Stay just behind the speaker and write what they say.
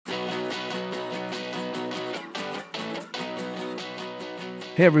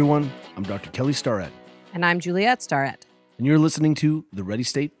Hey everyone, I'm Dr. Kelly Starrett. And I'm Juliette Starrett. And you're listening to the Ready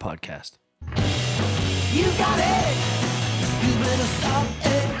State Podcast. You got it. You better stop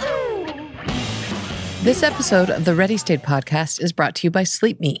it. This episode of the Ready State Podcast is brought to you by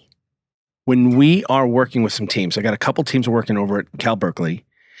Sleep Me. When we are working with some teams, I got a couple teams working over at Cal Berkeley,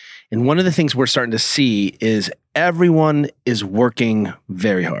 and one of the things we're starting to see is everyone is working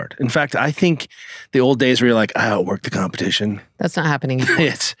very hard. In fact, I think the old days where you're like, I outwork the competition. That's not happening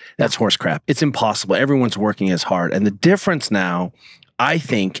anymore. That's horse crap. It's impossible. Everyone's working as hard. And the difference now, I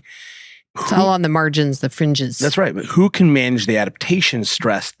think, it's all on the margins, the fringes. That's right. But who can manage the adaptation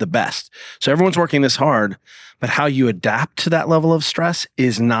stress the best? So everyone's working this hard, but how you adapt to that level of stress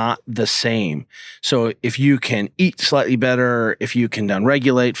is not the same. So if you can eat slightly better, if you can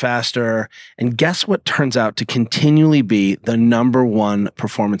downregulate faster, and guess what turns out to continually be the number one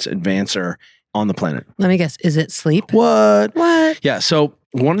performance advancer on the planet? Let me guess. Is it sleep? What? Yeah. So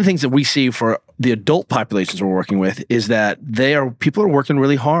one of the things that we see for the adult populations we're working with is that people are working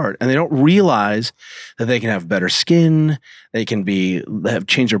really hard and they don't realize that they can have better skin. They can have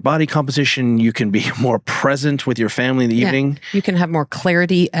changed their body composition. You can be more present with your family in the evening. You can have more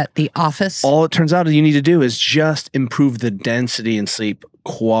clarity at the office. All it turns out you need to do is just improve the density and sleep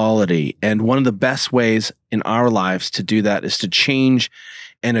quality. And one of the best ways in our lives to do that is to change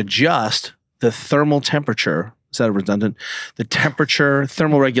and adjust the thermal temperature. Is that redundant? The temperature,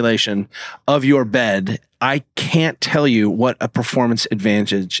 thermal regulation of your bed. I can't tell you what a performance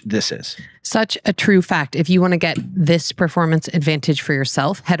advantage this is. Such a true fact. If you want to get this performance advantage for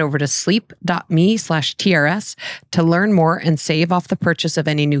yourself, head over to sleep.me/TRS to learn more and save off the purchase of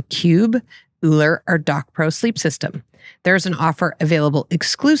any new Cube, Ooler, or Doc Pro sleep system. There's an offer available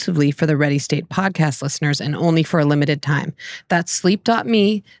exclusively for the Ready State Podcast listeners and only for a limited time. That's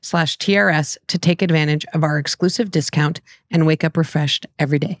sleep.me/TRS to take advantage of our exclusive discount and wake up refreshed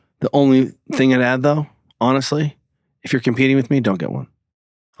every day. The only thing I'd add, though, honestly, if you're competing with me, don't get one.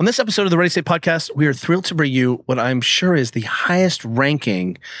 On this episode of the Ready State Podcast, we are thrilled to bring you what I'm sure is the highest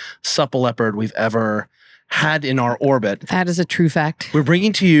ranking supple leopard we've ever had in our orbit. That is a true fact. We're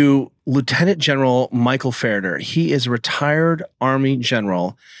bringing to you Lieutenant General Michael Ferriter. He is a retired Army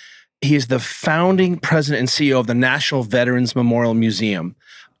general. He is the founding president and CEO of the National Veterans Memorial Museum.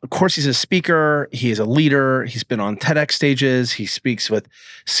 Of course, he's a speaker. He is a leader. He's been on TEDx stages. He speaks with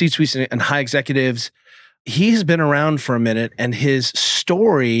C-suites and high executives. He has been around for a minute, and his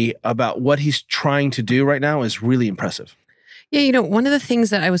story about what he's trying to do right now is really impressive. Yeah, one of the things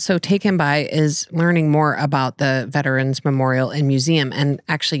that I was so taken by is learning more about the Veterans Memorial and Museum and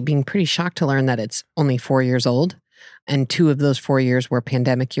actually being pretty shocked to learn that it's only 4 years old. And 2 of those 4 years were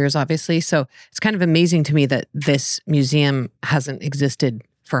pandemic years, obviously. So it's kind of amazing to me that this museum hasn't existed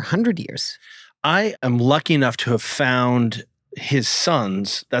for 100 years. I am lucky enough to have found his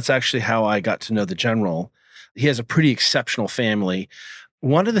sons. That's actually how I got to know the general. He has a pretty exceptional family.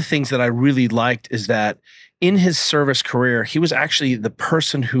 One of the things that I really liked is that in his service career, he was actually the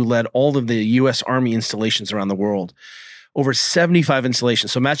person who led all of the U.S. Army installations around the world. Over 75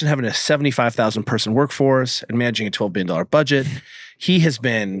 installations. So imagine having a 75,000 person workforce and managing a $12 billion budget. He has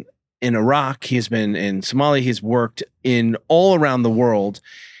been in Iraq. He has been in Somalia. He's worked in all around the world.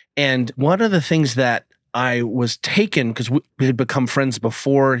 And one of the things that I was taken, because we had become friends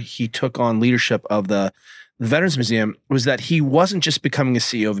before he took on leadership of the Veterans Museum, was that he wasn't just becoming a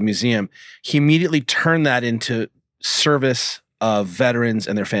CEO of a museum. He immediately turned that into service of veterans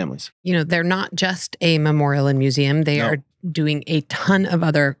and their families. They're not just a memorial and museum. They are doing a ton of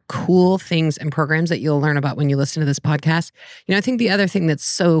other cool things and programs that you'll learn about when you listen to this podcast. I think the other thing that's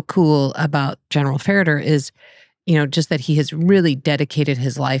so cool about General Ferriter is, just that he has really dedicated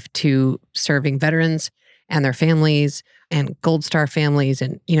his life to serving veterans and their families and Gold Star families.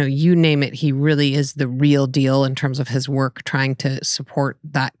 And, you name it, he really is the real deal in terms of his work trying to support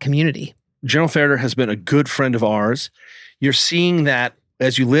that community. General Ferriter has been a good friend of ours. You're seeing that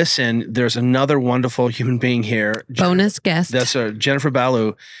as you listen, there's another wonderful human being here. Bonus guest. That's Jennifer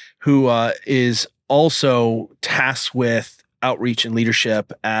Ballou, who is also tasked with outreach and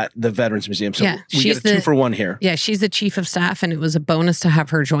leadership at the Veterans Museum. So we get a 2-for-1 here. Yeah, she's the chief of staff, and it was a bonus to have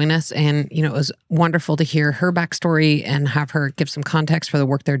her join us. And, it was wonderful to hear her backstory and have her give some context for the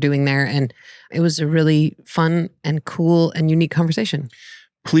work they're doing there. And it was a really fun and cool and unique conversation.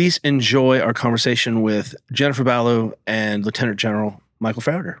 Please enjoy our conversation with Jennifer Ballou and Lieutenant General Michael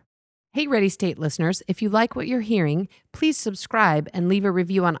Ferriter. Hey, Ready State listeners, if you like what you're hearing, please subscribe and leave a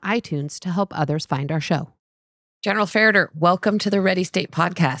review on iTunes to help others find our show. General Ferriter, welcome to the Ready State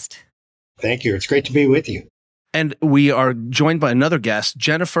Podcast. Thank you. It's great to be with you. And we are joined by another guest.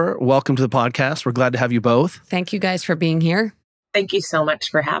 Jennifer, welcome to the podcast. We're glad to have you both. Thank you guys for being here. Thank you so much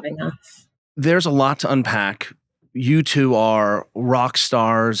for having us. There's a lot to unpack. You two are rock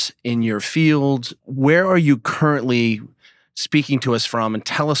stars in your field. Where are you currently speaking to us from? And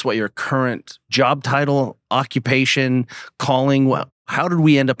tell us what your current job title, occupation, calling. How did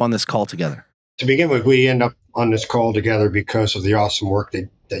we end up on this call together? To begin with, we end up on this call together because of the awesome work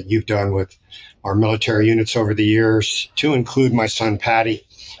that you've done with our military units over the years, to include my son, Patty,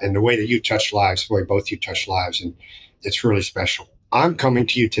 and the way that you touch lives, the way both you touch lives. And it's really special. I'm coming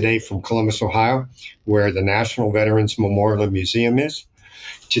to you today from Columbus, Ohio, where the National Veterans Memorial and Museum is.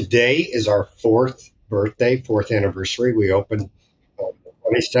 Today is our fourth anniversary. We opened on the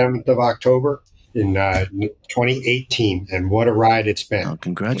 27th of October in 2018, and what a ride it's been. Oh,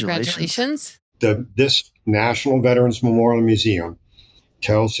 congratulations. This National Veterans Memorial Museum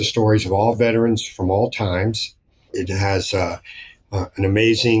tells the stories of all veterans from all times. It has an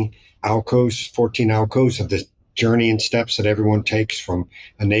amazing alcoves, 14 alcoves of the journey and steps that everyone takes from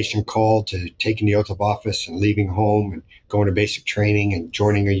a nation call to taking the oath of office and leaving home and going to basic training and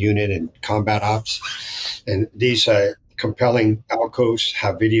joining a unit and combat ops. And these compelling alcoves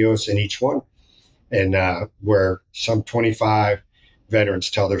have videos in each one, and where some 25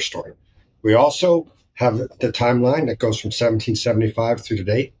 veterans tell their story. We also have the timeline that goes from 1775 through to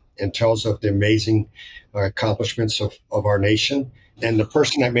date and tells of the amazing accomplishments of our nation and the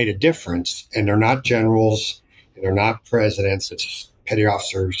person that made a difference. And they're not generals, and they're not presidents, it's petty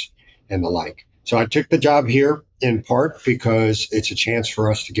officers and the like. So I took the job here in part because it's a chance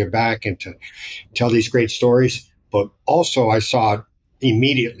for us to give back and to tell these great stories. But also I saw it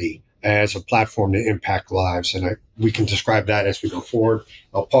immediately as a platform to impact lives. And we can describe that as we go forward.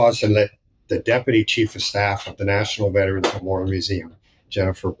 I'll pause and let the Deputy Chief of Staff of the National Veterans Memorial Museum,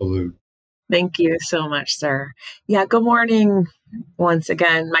 Jennifer Ballou. Thank you so much, sir. Yeah, good morning once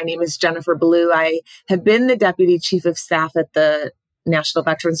again. My name is Jennifer Ballou. I have been the Deputy Chief of Staff at the National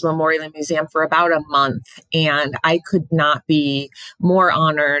Veterans Memorial and Museum for about a month, and I could not be more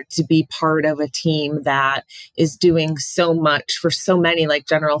honored to be part of a team that is doing so much for so many. Like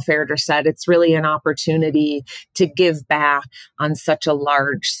General Ferriter said, it's really an opportunity to give back on such a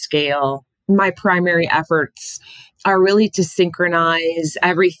large scale. My primary efforts are really to synchronize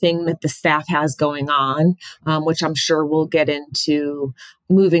everything that the staff has going on, which I'm sure we'll get into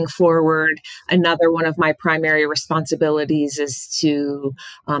moving forward. Another one of my primary responsibilities is to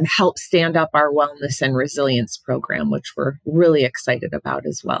help stand up our wellness and resilience program, which we're really excited about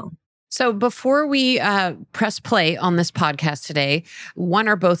as well. So before we press play on this podcast today, one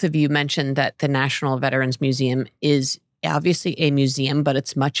or both of you mentioned that the National Veterans Museum is obviously a museum, but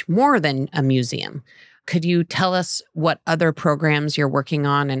it's much more than a museum. Could you tell us what other programs you're working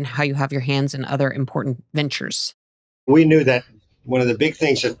on and how you have your hands in other important ventures? We knew that one of the big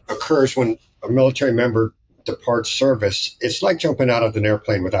things that occurs when a military member departs service, it's like jumping out of an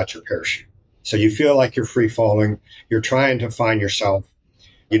airplane without your parachute. So you feel like you're free falling. You're trying to find yourself.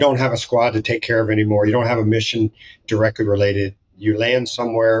 You don't have a squad to take care of anymore. You don't have a mission directly related. You land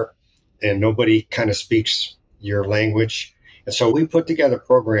somewhere and nobody kind of speaks your language. And so we put together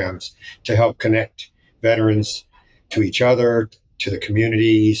programs to help connect veterans to each other, to the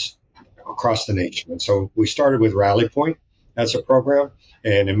communities across the nation. And so we started with Rally Point as a program.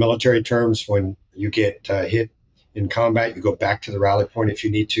 And in military terms, when you get hit in combat, you go back to the rally point if you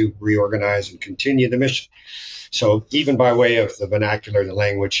need to reorganize and continue the mission. So even by way of the vernacular, the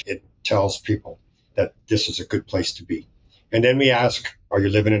language, it tells people that this is a good place to be. And then we ask, are you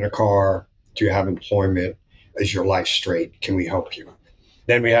living in a car? Do you have employment? Is your life straight? Can we help you?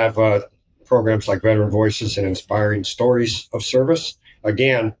 Then we have programs like Veteran Voices and Inspiring Stories of Service.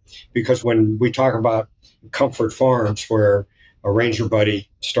 Again, because when we talk about Comfort Farms, where a ranger buddy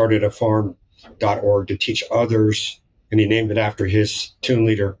started a farm.org to teach others, and he named it after his tune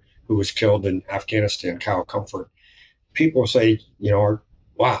leader who was killed in Afghanistan, Kyle Comfort. People say,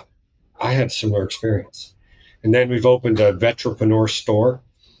 wow, I had a similar experience. And then we've opened a Vetrepreneur store.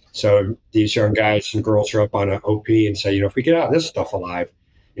 So these young guys and girls are up on an OP and say, if we get out of this stuff alive,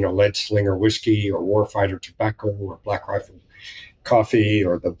 Lead Slinger Whiskey or Warfighter Tobacco or Black Rifle Coffee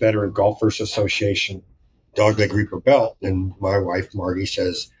or the Veteran Golfers Association, Dogleg Reaper Belt. And my wife, Margie,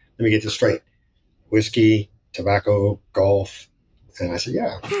 says, let me get this straight. Whiskey, tobacco, golf. And I said,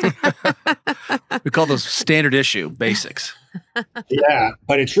 yeah. We call those standard issue basics. Yeah,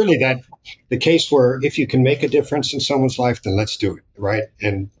 but it's really the case where if you can make a difference in someone's life, then let's do it, right?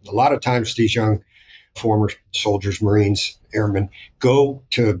 And a lot of times these young former soldiers, Marines, airmen go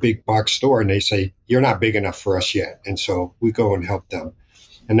to a big box store and they say, you're not big enough for us yet. And so we go and help them.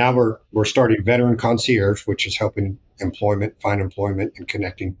 And now we're starting Veteran Concierge, which is helping find employment and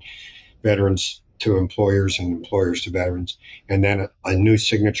connecting veterans to employers and employers to veterans. And then a new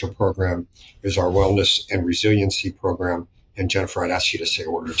signature program is our wellness and resiliency program. And Jennifer, I'd ask you to say a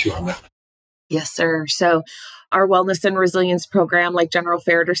word or two on that. Yes, sir. So our wellness and resilience program, like General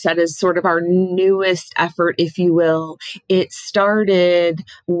Ferriter said, is sort of our newest effort, if you will. It started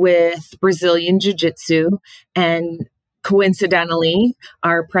with Brazilian Jiu-Jitsu, and coincidentally,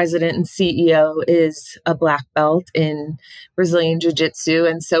 our president and CEO is a black belt in Brazilian Jiu-Jitsu.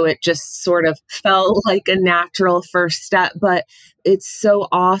 And so it just sort of felt like a natural first step. But it's so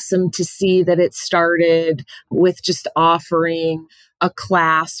awesome to see that it started with just offering a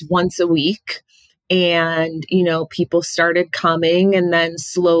class once a week. And, people started coming, and then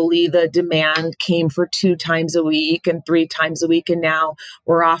slowly the demand came for 2 times a week and 3 times a week. And now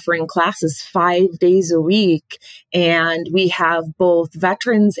we're offering classes 5 days a week. And we have both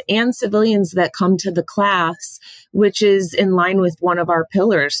veterans and civilians that come to the class, which is in line with one of our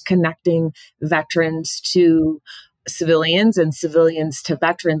pillars, connecting veterans to civilians and civilians to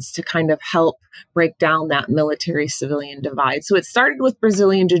veterans to kind of help break down that military civilian divide. So it started with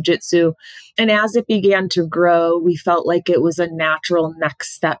Brazilian Jiu-Jitsu. And as it began to grow, we felt like it was a natural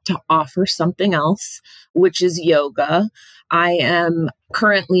next step to offer something else, which is yoga. I am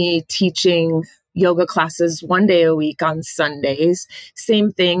currently teaching yoga classes 1 day a week on Sundays. Same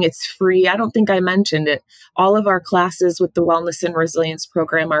thing, it's free. I don't think I mentioned it. All of our classes with the Wellness and Resilience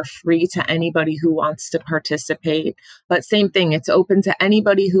program are free to anybody who wants to participate. But same thing, it's open to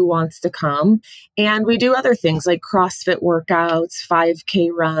anybody who wants to come. And we do other things like CrossFit workouts, 5K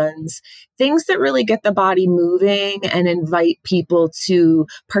runs, things that really get the body moving and invite people to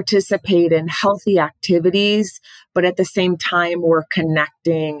participate in healthy activities. But at the same time, we're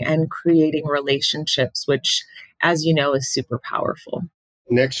connecting and creating relationships, which, as you know, is super powerful.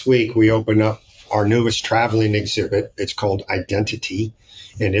 Next week, we open up our newest traveling exhibit. It's called Identity,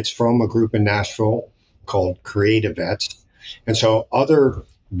 and it's from a group in Nashville called Creative Vets. And so other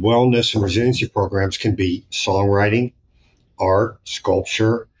wellness and resiliency programs can be songwriting, art,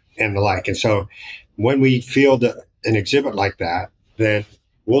 sculpture, and the like. And so when we field an exhibit like that, then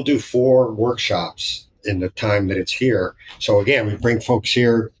we'll do 4 workshops in the time that it's here. So again, we bring folks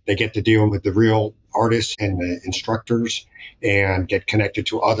here, they get to deal with the real artists and the instructors and get connected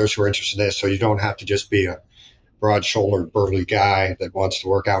to others who are interested in this. So you don't have to just be a broad-shouldered, burly guy that wants to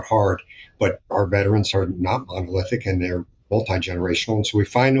work out hard. But our veterans are not monolithic and they're multi-generational. And so we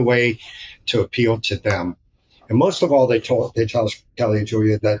find a way to appeal to them. And most of all, they tell us, Kelly and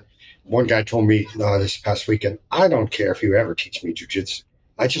Julia, that one guy told me this past weekend, I don't care if you ever teach me jiu-jitsu.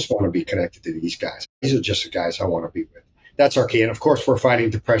 I just want to be connected to these guys. These are just the guys I want to be with. That's our key. And of course, we're fighting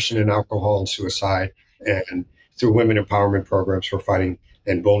depression and alcohol and suicide. And through women empowerment programs, we're fighting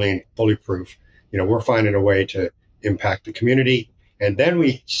and bullying, bully proof. We're finding a way to impact the community. And then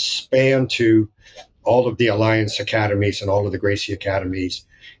we span to all of the Alliance Academies and all of the Gracie Academies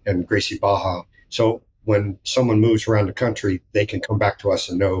and Gracie Baja. So when someone moves around the country, they can come back to us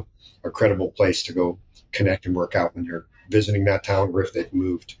and know a credible place to go connect and work out when you're visiting that town or if they've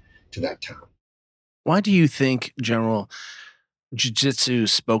moved to that town. Why do you think, General, Jiu-Jitsu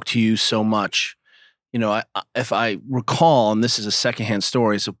spoke to you so much? If I recall, and this is a secondhand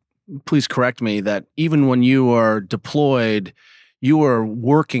story, so please correct me, that even when you were deployed, you were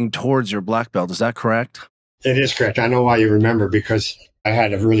working towards your black belt. Is that correct? It is correct. I know why you remember, because I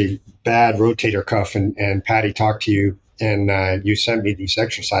had a really bad rotator cuff and Patty talked to you and you sent me these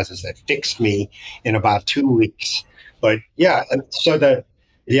exercises that fixed me in about 2 weeks. But yeah, so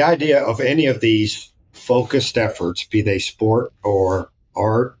the idea of any of these focused efforts, be they sport or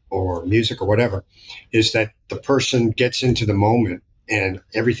art or music or whatever, is that the person gets into the moment and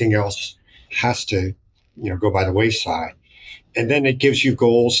everything else has to, go by the wayside. And then it gives you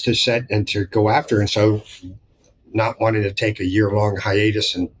goals to set and to go after. And so not wanting to take a year-long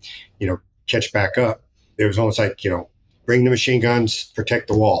hiatus and, catch back up, it was almost like, bring the machine guns, protect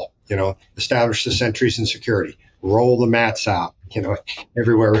the wall, establish the sentries and security, roll the mats out,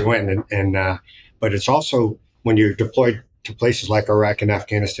 everywhere we went. But it's also when you're deployed to places like Iraq and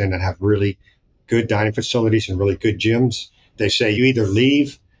Afghanistan that have really good dining facilities and really good gyms, they say you either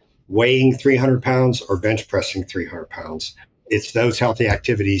leave weighing 300 pounds or bench pressing 300 pounds. It's those healthy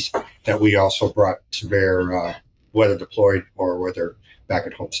activities that we also brought to bear, whether deployed or whether back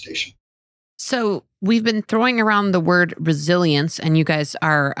at home station. So we've been throwing around the word resilience, and you guys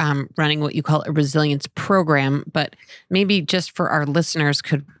are running what you call a resilience program. But maybe just for our listeners,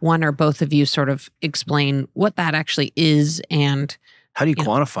 could one or both of you sort of explain what that actually is and how do you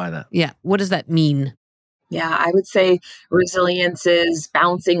quantify that? Yeah, what does that mean? Yeah, I would say resilience is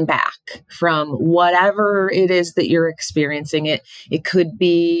bouncing back from whatever it is that you're experiencing. It could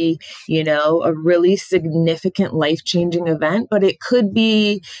be, a really significant life-changing event, but it could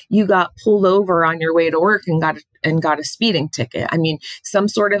be you got pulled over on your way to work and got a speeding ticket. I mean, some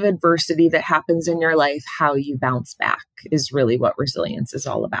sort of adversity that happens in your life, how you bounce back is really what resilience is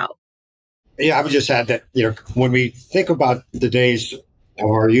all about. Yeah, I would just add that, when we think about the days of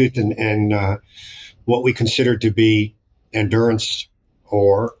our youth and what we consider to be endurance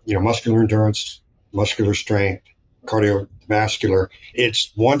or, muscular endurance, muscular strength, cardiovascular,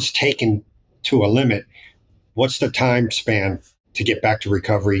 it's once taken to a limit, what's the time span to get back to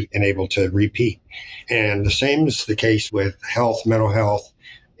recovery and able to repeat? And the same is the case with health, mental health,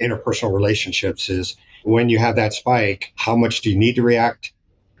 interpersonal relationships is when you have that spike, how much do you need to react?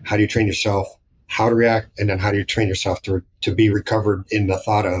 How do you train yourself how to react? And then how do you train yourself to be recovered in the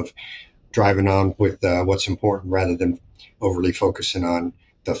thought of driving on with what's important rather than overly focusing on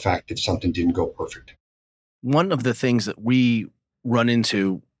the fact that something didn't go perfect. One of the things that we run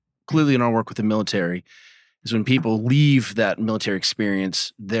into clearly in our work with the military is when people leave that military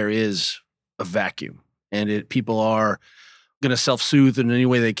experience, there is a vacuum, and people are going to self-soothe in any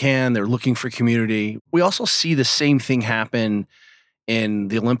way they can. They're looking for community. We also see the same thing happen in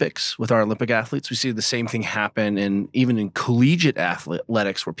the Olympics with our Olympic athletes. We see the same thing happen even in collegiate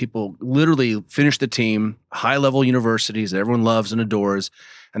athletics, where people literally finish the team, high-level universities that everyone loves and adores,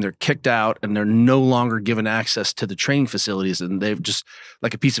 and they're kicked out and they're no longer given access to the training facilities, and they've just,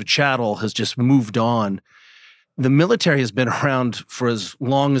 like a piece of chattel, has just moved on. The military has been around for as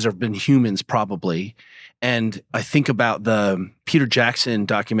long as there have been humans, probably. And I think about the Peter Jackson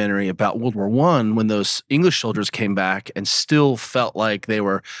documentary about World War I, when those English soldiers came back and still felt like they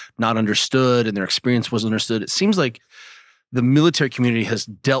were not understood and their experience wasn't understood. It seems like the military community has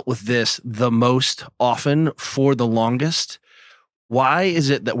dealt with this the most often for the longest. Why is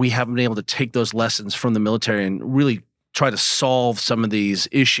it that we haven't been able to take those lessons from the military and really try to solve some of these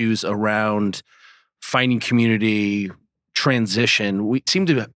issues around finding community, transition? We seem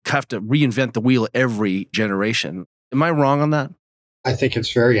to have to reinvent the wheel every generation. Am I wrong on that? I think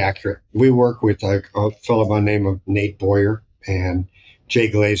it's very accurate. We work with a fellow by the name of Nate Boyer and Jay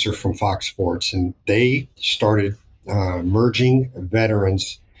Glazer from Fox Sports, and they started merging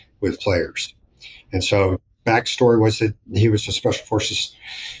veterans with players. And so backstory was that he was a Special Forces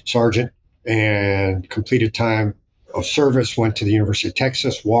sergeant and completed time of service, went to the University of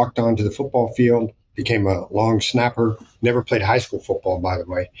Texas, walked onto the football field, became a long snapper, never played high school football, by the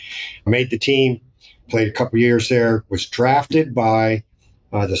way, made the team, played a couple years there, was drafted by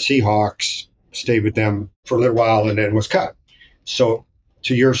the Seahawks, stayed with them for a little while, and then was cut. So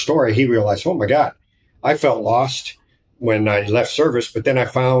to your story, he realized, oh my God, I felt lost when I left service, but then I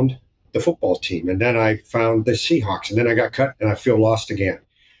found the football team, and then I found the Seahawks, and then I got cut, and I feel lost again.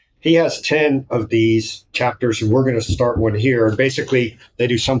 He has 10 of these chapters, and we're going to start one here. And basically, they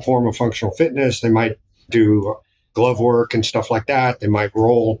do some form of functional fitness. They might do glove work and stuff like that. They might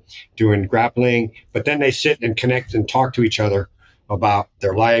roll, doing grappling, but then they sit and connect and talk to each other about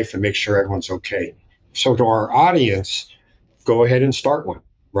their life and make sure everyone's okay. So to our audience, go ahead and start one,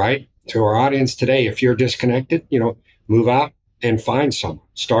 right? To our audience today, if you're disconnected, move out and find some.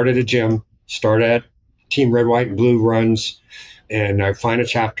 Start at a gym, start at Team Red, White, and Blue runs, and find a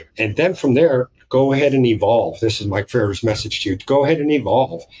chapter. And then from there, go ahead and evolve. This is Mike Ferriter's message to you. Go ahead and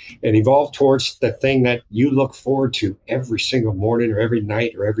evolve towards the thing that you look forward to every single morning or every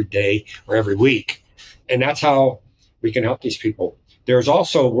night or every day or every week. And that's how we can help these people. There's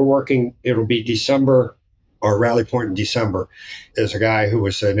also, it'll be December, our rally point in December. There's a guy who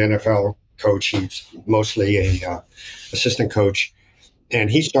was an NFL coach. He's mostly a assistant coach. And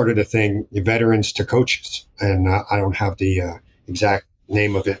he started a thing, veterans to coaches. And I don't have the exact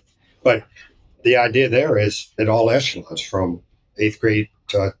name of it, but the idea there is at all echelons, from 8th grade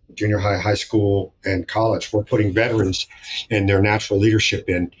to junior high, high school, and college, we're putting veterans and their natural leadership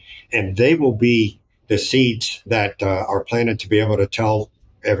in, and they will be the seeds that are planted to be able to tell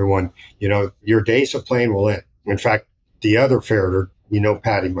everyone, your days of playing will end. In fact, the other Ferriter,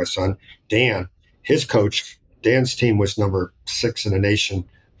 Patty, my son, Dan, his coach, Dan's team was number 6 in the nation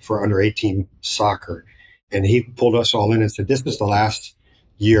for under 18 soccer. And he pulled us all in and said, this is the last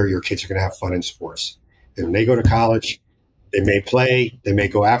year your kids are going to have fun in sports. And when they go to college, they may play, they may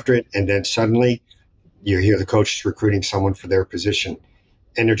go after it, and then suddenly you hear the coach is recruiting someone for their position,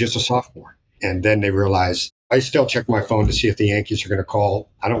 and they're just a sophomore. And then they realize, I still check my phone to see if the Yankees are going to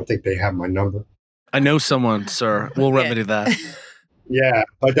call. I don't think they have my number. I know someone, sir. We'll remedy that. Yeah,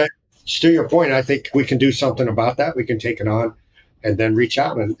 but to your point, I think we can do something about that. We can take it on and then reach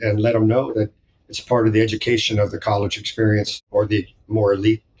out and let them know that It's part of the education of the college experience or the more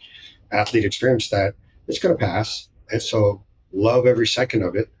elite athlete experience that it's going to pass. And so love every second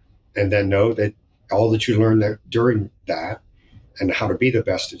of it. And then know that all that you learn that during that and how to be the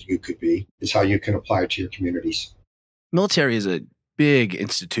best that you could be is how you can apply it to your communities. Military is a big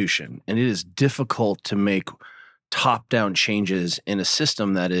institution, and it is difficult to make top-down changes in a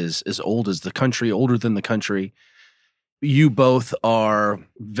system that is as old as the country, older than the country. You both are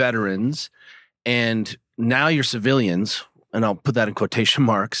veterans, and now you're civilians, and I'll put that in quotation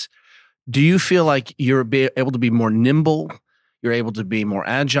marks. Do you feel like you're able to be more nimble? You're able to be more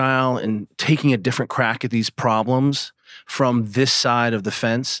agile and taking a different crack at these problems from this side of the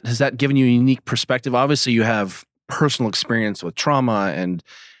fence? Has that given you a unique perspective? Obviously, you have personal experience with trauma and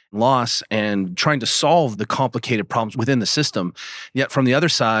loss and trying to solve the complicated problems within the system. Yet from the other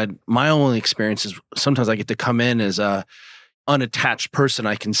side, my only experience is sometimes I get to come in as a unattached person.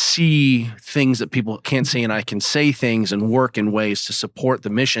 I can see things that people can't see, and I can say things and work in ways to support the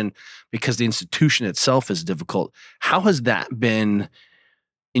mission because the institution itself is difficult. How has that been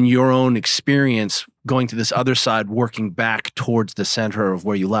in your own experience going to this other side, working back towards the center of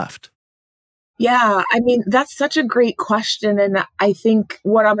where you left? Yeah, I mean, that's such a great question. And I think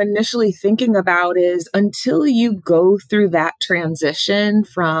what I'm initially thinking about is until you go through that transition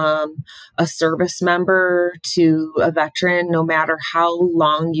from a service member to a veteran, no matter how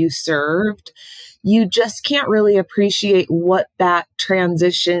long you served, you just can't really appreciate what that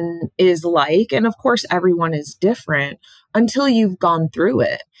transition is like. And of course, everyone is different until you've gone through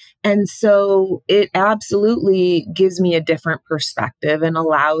it. And so it absolutely gives me a different perspective and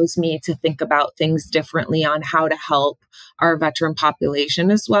allows me to think about things differently on how to help our veteran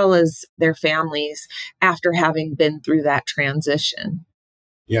population as well as their families after having been through that transition.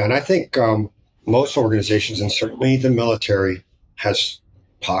 Yeah, and I think most organizations, and certainly the military, has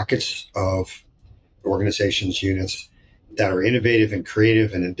pockets of organizations, units that are innovative and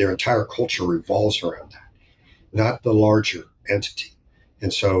creative, and their entire culture revolves around that, not the larger entity.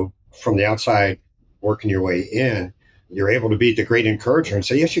 And so from the outside, working your way in, you're able to be the great encourager and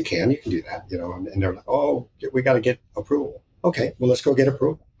say, yes, you can do that, and they're like, oh, we got to get approval. Okay, well, let's go get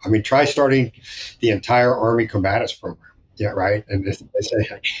approval. I mean, try starting the entire Army Combatives program. Yeah, right. And they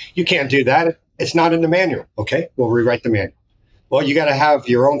say, you can't do that. It's not in the manual. Okay, we'll rewrite the manual. Well, you got to have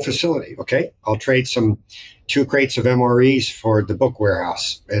your own facility. Okay, I'll trade 2 crates of MREs for the book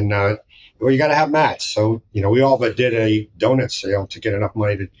warehouse. And well, you got to have mats. So, we all but did a donut sale to get enough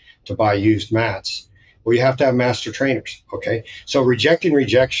money to buy used mats. Well, you have to have master trainers. Okay. So rejecting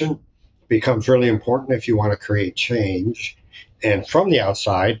rejection becomes really important if you want to create change. And from the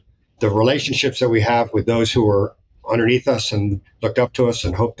outside, the relationships that we have with those who are underneath us and looked up to us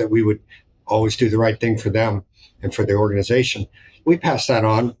and hoped that we would always do the right thing for them and for the organization, we pass that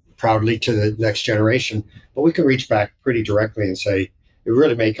on proudly to the next generation. But we can reach back pretty directly and say, it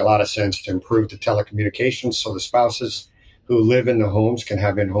really make a lot of sense to improve the telecommunications so the spouses who live in the homes can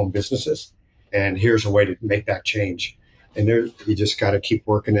have in-home businesses. And here's a way to make that change. And you just got to keep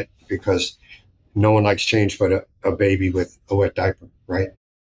working it because no one likes change but a baby with a wet diaper, right?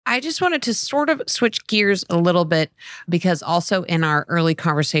 I just wanted to sort of switch gears a little bit because also in our early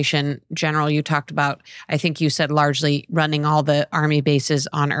conversation, General, you talked about, I think you said largely running all the Army bases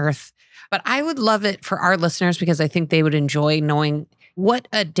on Earth. But I would love it for our listeners because I think they would enjoy knowing what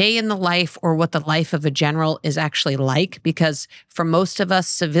a day in the life or what the life of a general is actually like, because for most of us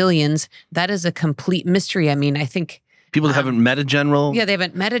civilians, that is a complete mystery. I mean, I think people that haven't met a general. Yeah, they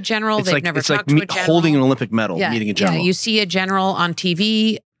haven't met a general. They've never talked to a general. Holding an Olympic medal, meeting a general. Yeah, you see a general on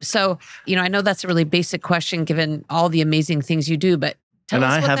TV. So, I know that's a really basic question given all the amazing things you do, but tell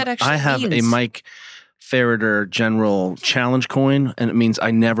us what that actually means. I have a Mike Ferriter General Challenge coin, and it means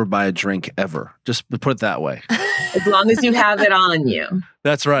I never buy a drink ever. Just put it that way. As long as you have it on you.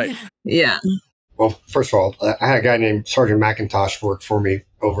 That's right. Yeah. Well, first of all, I had a guy named Sergeant McIntosh work for me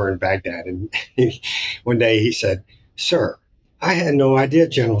over in Baghdad. And one day he said, "Sir, I had no idea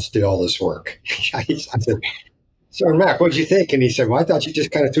generals did all this work." I said, "Sir, Mac, what'd you think?" And he said, "Well, I thought you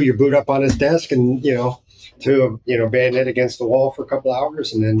just kind of threw your boot up on his desk and, threw a bayonet against the wall for a couple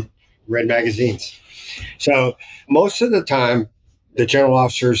hours and then read magazines." So most of the time, the general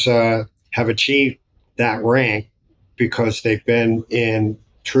officers have achieved that rank because they've been in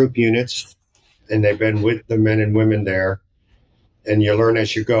troop units and they've been with the men and women there, and you learn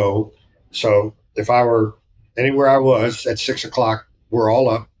as you go. So if I were anywhere I was at 6 o'clock, we're all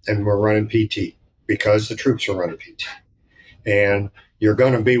up and we're running PT because the troops are running PT. And you're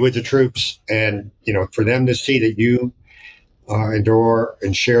going to be with the troops, and, for them to see that you endure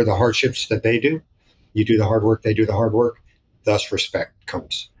and share the hardships that they do, you do the hard work, they do the hard work, thus respect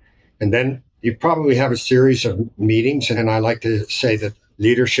comes. And then You probably have a series of meetings, and I like to say that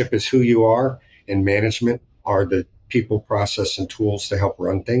leadership is who you are, and management are the people, process, and tools to help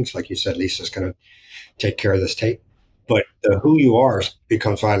run things. Like you said, Lisa's going to take care of this tape. But the who you are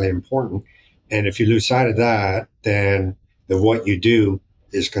becomes vitally important. And if you lose sight of that, then the what you do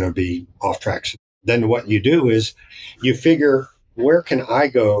is going to be off track. Then what you do is you figure, where can I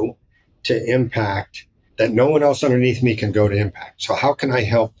go to impact that no one else underneath me can go to impact? So how can I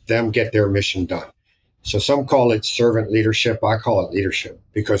help them get their mission done? So some call it servant leadership. I call it leadership,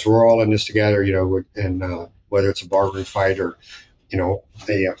 because we're all in this together, and whether it's a barroom fight or, a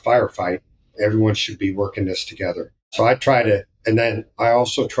firefight, everyone should be working this together. So I try to, and then I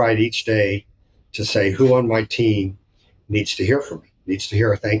also tried each day to say who on my team needs to hear from me, needs to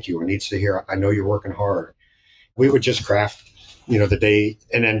hear a thank you, or needs to hear, I know you're working hard. We would just craft, the day,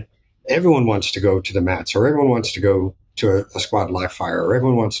 and then everyone wants to go to the mats, or everyone wants to go to a squad live fire, or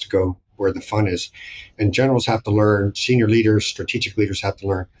everyone wants to go where the fun is. And generals have to learn, senior leaders, strategic leaders have to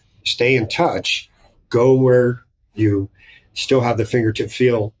learn, stay in touch, go where you still have the fingertip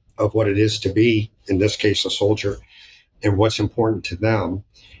feel of what it is to be, in this case, a soldier, and what's important to them.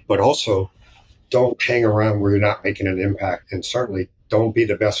 But also, don't hang around where you're not making an impact. And certainly don't be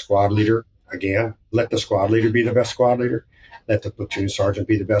the best squad leader. Again, let the squad leader be the best squad leader. Let the platoon sergeant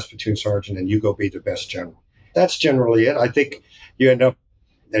be the best platoon sergeant, and you go be the best general. That's generally it. I think you end up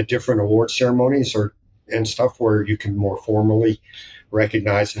at different award ceremonies and stuff where you can more formally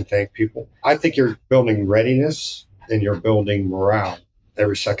recognize and thank people. I think you're building readiness and you're building morale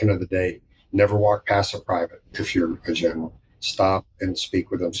every second of the day. Never walk past a private if you're a general. Stop and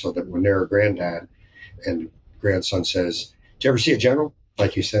speak with them, so that when they're a granddad and grandson says, "Did you ever see a general?"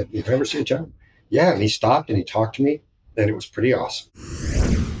 Like you said, "You ever see a general?" Yeah, and he stopped and he talked to me, and it was pretty awesome.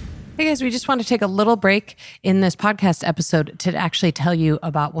 Hey guys, we just want to take a little break in this podcast episode to actually tell you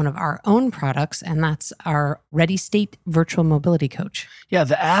about one of our own products, and that's our Ready State Virtual Mobility Coach. Yeah,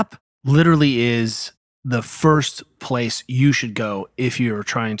 the app literally is the first place you should go if you're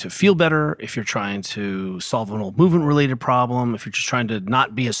trying to feel better, if you're trying to solve an old movement-related problem, if you're just trying to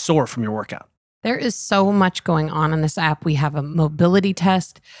not be as sore from your workout. There is so much going on in this app. We have a mobility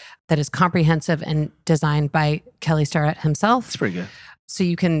test that is comprehensive and designed by Kelly Starrett himself. It's pretty good. So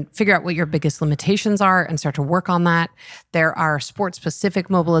you can figure out what your biggest limitations are and start to work on that. There are sport-specific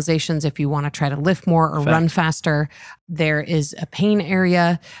mobilizations if you want to try to lift more or run faster. There is a pain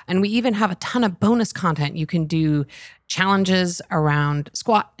area. And we even have a ton of bonus content. You can do challenges around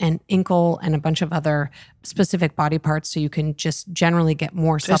squat and ankle and a bunch of other specific body parts, so you can just generally get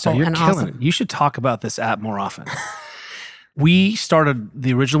more supple you're and killing awesome. it. You should talk about this app more often. We started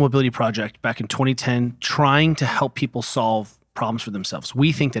the original mobility project back in 2010 trying to help people solve problems for themselves.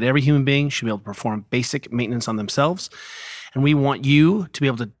 We think that every human being should be able to perform basic maintenance on themselves. And we want you to be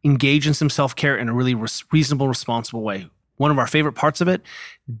able to engage in some self-care in a really reasonable, responsible way. One of our favorite parts of it,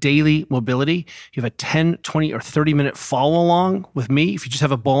 daily mobility. You have a 10, 20, or 30-minute follow along with me. If you just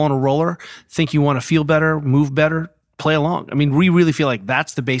have a ball and a roller, think you want to feel better, move better, play along. I mean, we really feel like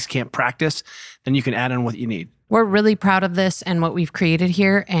that's the base camp practice. Then you can add in what you need. We're really proud of this and what we've created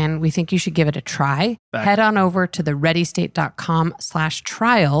here, and we think you should give it a try. Head on over to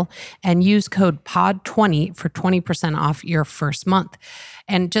thereadystate.com/trial and use code POD20 for 20% off your first month.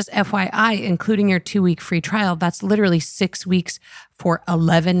 And just FYI, including your 2-week free trial, that's literally 6 weeks for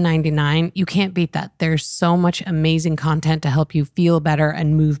 $11.99. You can't beat that. There's so much amazing content to help you feel better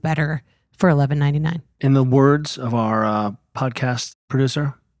and move better for $11.99. In the words of our podcast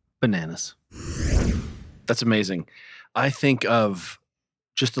producer, bananas. That's amazing. I think of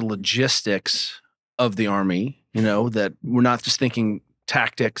just the logistics of the Army, that we're not just thinking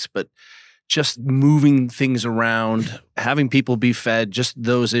tactics, but just moving things around, having people be fed, just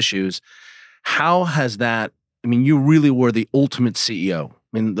those issues. How has that, you really were the ultimate CEO.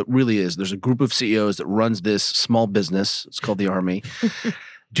 That really is. There's a group of CEOs that runs this small business. It's called the Army.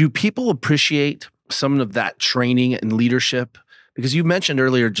 Do people appreciate some of that training and leadership? Because you mentioned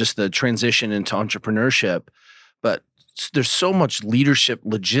earlier just the transition into entrepreneurship, but there's so much leadership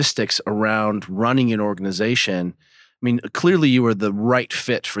logistics around running an organization. Clearly you were the right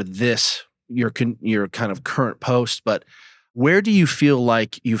fit for this, your kind of current post, but where do you feel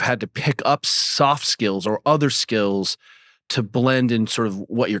like you've had to pick up soft skills or other skills to blend in sort of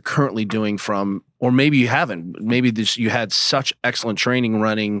what you're currently doing from, or maybe you haven't, maybe you had such excellent training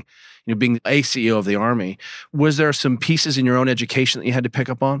running, being a CEO of the Army. Was there some pieces in your own education that you had to pick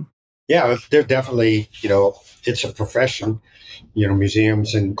up on? Yeah, there's definitely, it's a profession.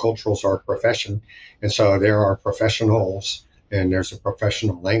 Museums and culturals are a profession. And so there are professionals and there's a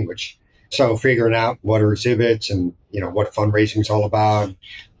professional language. So figuring out what are exhibits and, what fundraising is all about,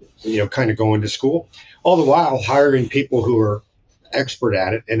 kind of going to school, all the while hiring people who are expert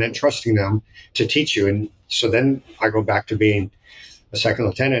at it and then trusting them to teach you. And so then I go back to being a second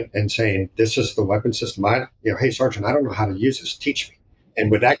lieutenant and saying, this is the weapon system. Hey, Sergeant, I don't know how to use this. Teach me. And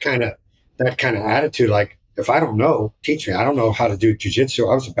with that kind of attitude, like, if I don't know, teach me. I don't know how to do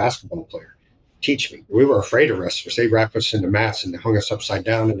jujitsu. I was a basketball player. Teach me. We were afraid of wrestlers. They wrapped us in the mats and they hung us upside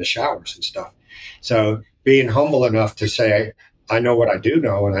down in the showers and stuff. So being humble enough to say, I know what I do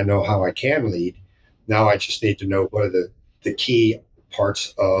know and I know how I can lead. Now I just need to know what are the key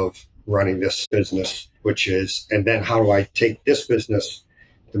parts of running this business, and then how do I take this business,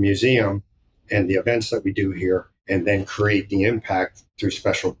 the museum, and the events that we do here, and then create the impact through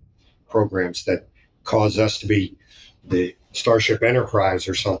special programs that cause us to be the Starship Enterprise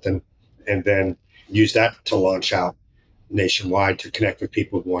or something, and then use that to launch out nationwide to connect with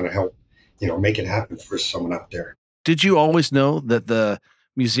people who want to help, make it happen for someone out there. Did you always know that the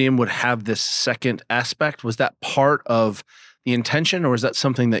museum would have this second aspect? Was that part of the intention, or is that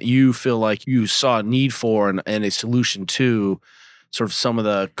something that you feel like you saw a need for and a solution to sort of some of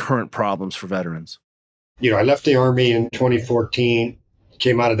the current problems for veterans? I left the Army in 2014,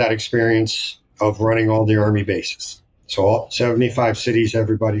 came out of that experience of running all the Army bases. So all 75 cities,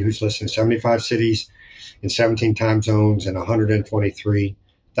 everybody who's listening, 75 cities in 17 time zones and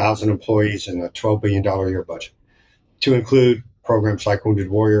 123,000 employees and a $12 billion a year budget, to include programs like Wounded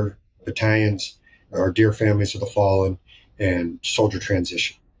Warrior Battalions, our Dear Families of the Fallen, and Soldier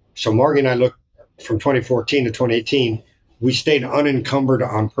Transition. So Margie and I looked from 2014 to 2018, we stayed unencumbered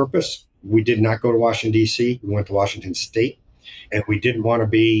on purpose. We did not go to Washington, D.C. We went to Washington State, and we didn't want to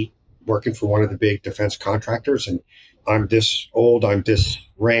be working for one of the big defense contractors. And I'm this old, I'm this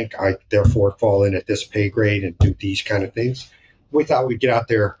rank, I therefore fall in at this pay grade and do these kind of things. We thought we'd get out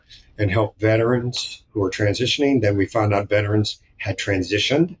there and help veterans who are transitioning. Then we found out veterans had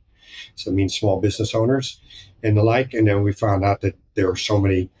transitioned. So it means small business owners and the like. And then we found out that there were so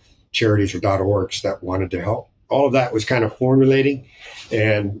many charities or .orgs that wanted to help. All of that was kind of formulating.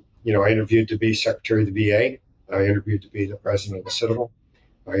 And, I interviewed to be Secretary of the VA. I interviewed to be the president of the Citadel.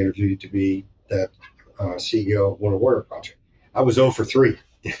 I interviewed to be the CEO of Wounded Warrior Project. I was 0 for 3.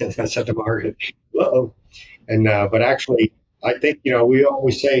 I said to Margaret, uh-oh. And, but actually, I think, we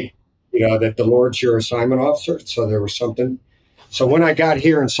always say, that the Lord's your assignment officer. So there was something. So when I got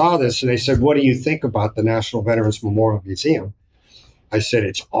here and saw this, and they said, what do you think about the National Veterans Memorial Museum? I said,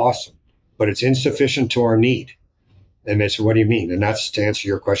 it's awesome, but it's insufficient to our need. And they said, what do you mean? And that's to answer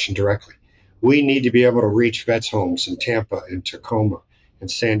your question directly. We need to be able to reach vets homes in Tampa and Tacoma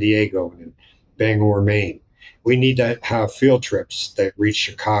and San Diego and Bangor, Maine. We need to have field trips that reach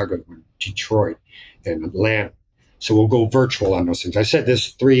Chicago and Detroit and Atlanta. So we'll go virtual on those things. I said this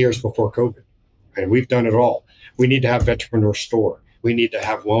 3 years before COVID, and we've done it all. We need to have Veterpreneur Store. We need to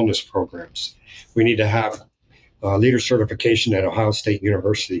have wellness programs. We need to have leader certification at Ohio State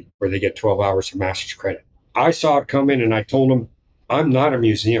University where they get 12 hours of master's credit. I saw it come in and I told them, I'm not a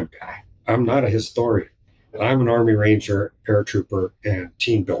museum guy. I'm not a historian. I'm an Army Ranger, paratrooper, and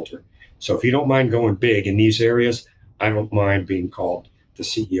team builder. So if you don't mind going big in these areas, I don't mind being called the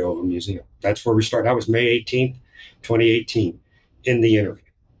CEO of a museum. That's where we started. That was May 18th, 2018 in the interview.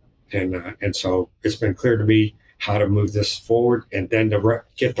 And so it's been clear to me how to move this forward and then to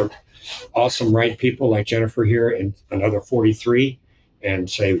get the awesome right people like Jennifer here and another 43 and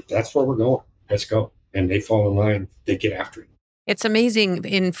say, that's where we're going. Let's go. And they fall in line. They get after it. It's amazing.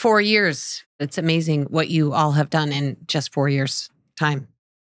 In 4 years, it's amazing what you all have done in just 4 years' time.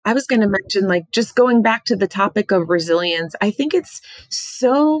 I was going to mention, just going back to the topic of resilience, I think it's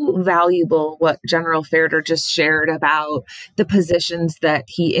so valuable what General Ferriter just shared about the positions that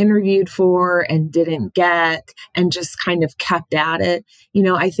he interviewed for and didn't get and just kind of kept at it.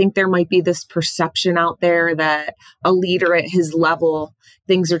 I think there might be this perception out there that a leader at his level,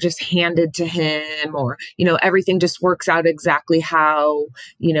 things are just handed to him or, everything just works out exactly how,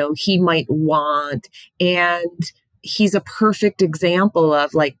 he might want. And he's a perfect example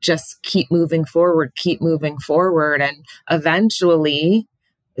of just keep moving forward. And eventually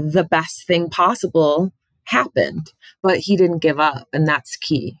the best thing possible happened, but he didn't give up. And that's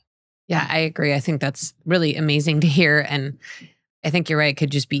key. Yeah, I agree. I think that's really amazing to hear. And I think you're right. It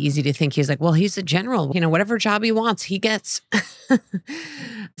could just be easy to think he's like, well, he's a general, whatever job he wants, he gets.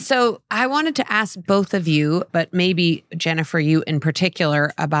 So I wanted to ask both of you, but maybe Jennifer, you in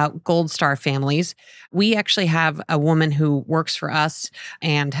particular, about Gold Star families. We actually have a woman who works for us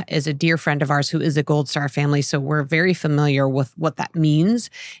and is a dear friend of ours who is a Gold Star family. So we're very familiar with what that means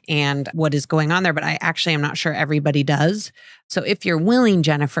and what is going on there. But I actually am not sure everybody does. So if you're willing,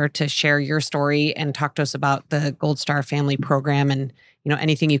 Jennifer, to share your story and talk to us about the Gold Star Family Program and,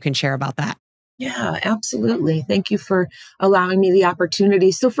 anything you can share about that. Yeah, absolutely. Thank you for allowing me the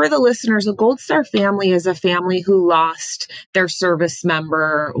opportunity. So for the listeners, a Gold Star family is a family who lost their service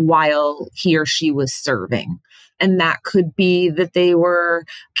member while he or she was serving. And that could be that they were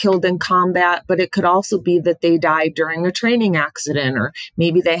killed in combat, but it could also be that they died during a training accident, or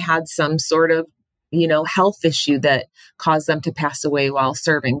maybe they had some sort of, health issue that caused them to pass away while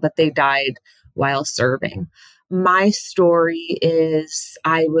serving, but they died while serving. My story is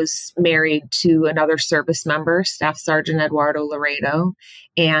I was married to another service member, Staff Sergeant Eduardo Laredo,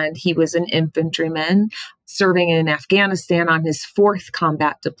 and he was an infantryman serving in Afghanistan on his 4th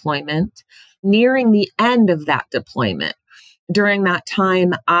combat deployment. Nearing the end of that deployment, during that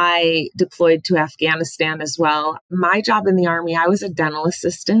time, I deployed to Afghanistan as well. My job in the Army, I was a dental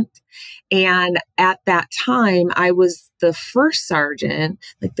assistant. And at that time, I was the first sergeant,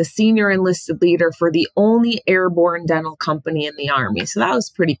 like the senior enlisted leader for the only airborne dental company in the Army. So that was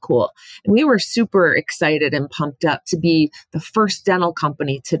pretty cool. And we were super excited and pumped up to be the first dental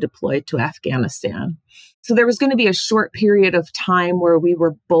company to deploy to Afghanistan. So there was going to be a short period of time where we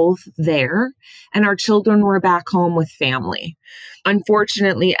were both there and our children were back home with family.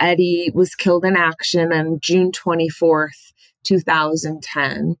 Unfortunately, Eddie was killed in action on June 24th,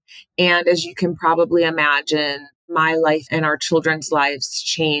 2010. And as you can probably imagine, my life and our children's lives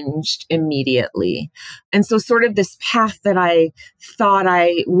changed immediately. And so sort of this path that I thought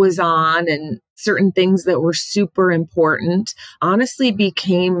I was on and certain things that were super important honestly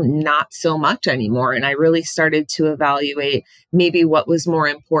became not so much anymore. And I really started to evaluate maybe what was more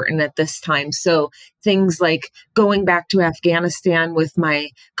important at this time. So things like going back to Afghanistan with my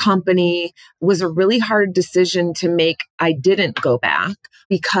company was a really hard decision to make. I didn't go back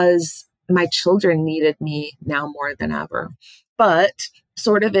because my children needed me now more than ever. But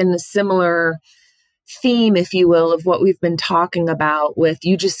sort of in a similar theme, if you will, of what we've been talking about with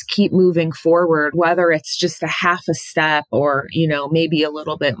you just keep moving forward, whether it's just a half a step or, maybe a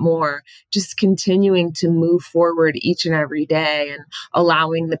little bit more, just continuing to move forward each and every day and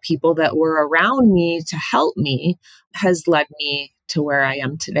allowing the people that were around me to help me has led me to where I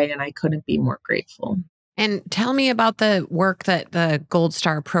am today. And I couldn't be more grateful. And tell me about the work that the Gold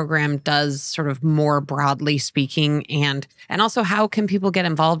Star program does sort of more broadly speaking, and also how can people get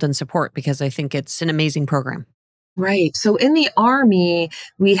involved and support? Because I think it's an amazing program. Right. So in the Army,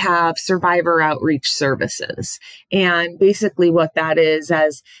 we have survivor outreach services. And basically what that is,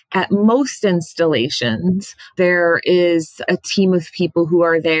 as at most installations, there is a team of people who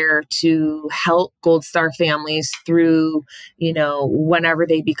are there to help Gold Star families through, whenever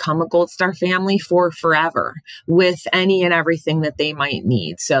they become a Gold Star family for forever with any and everything that they might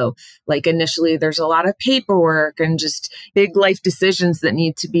need. So like initially there's a lot of paperwork and just big life decisions that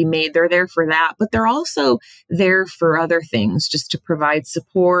need to be made. They're there for that, but they're also there for other things, just to provide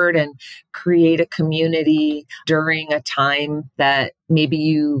support and create a community during a time that maybe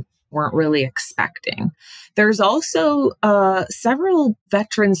you weren't really expecting. There's also several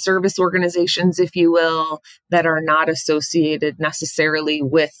veteran service organizations, if you will, that are not associated necessarily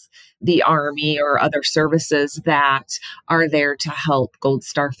with the Army or other services that are there to help Gold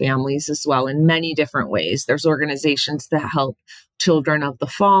Star families as well in many different ways. There's organizations that help children of the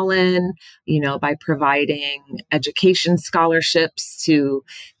fallen, by providing education scholarships to,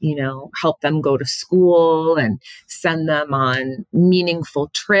 help them go to school and send them on meaningful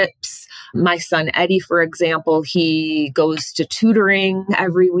trips. My son, Eddie, for example, he goes to tutoring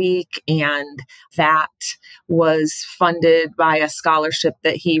every week, and that was funded by a scholarship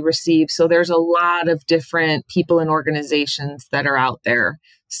that he received. So there's a lot of different people and organizations that are out there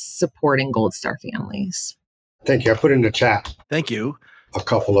supporting Gold Star families. Thank you. I put in the chat Thank you. a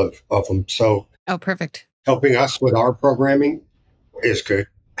couple of them. So perfect. helping us with our programming is good.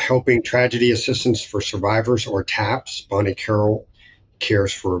 Helping Tragedy Assistance for Survivors, or TAPS. Bonnie Carroll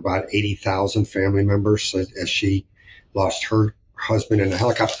cares for about 80,000 family members as she lost her husband in a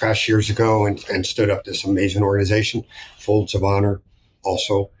helicopter crash years ago and stood up this amazing organization. Folds of Honor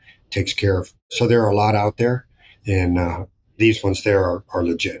also takes care of. So there are a lot out there, and these ones there are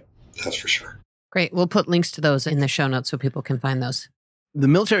legit. That's for sure. Great. We'll put links to those in the show notes so people can find those. The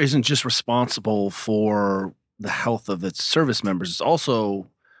military isn't just responsible for the health of its service members. It also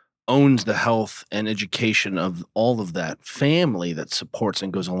owns the health and education of all of that family that supports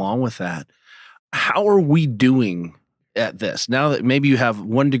and goes along with that. How are we doing at this? Now that maybe you have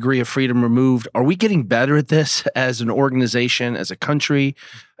 1 degree of freedom removed, are we getting better at this as an organization, as a country?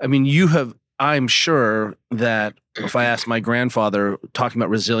 I mean, I'm sure that if I asked my grandfather, talking about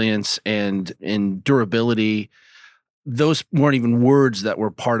resilience and durability, those weren't even words that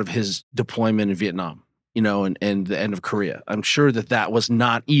were part of his deployment in Vietnam, and the end of Korea. I'm sure that was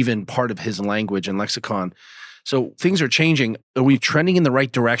not even part of his language and lexicon. So things are changing. Are we trending in the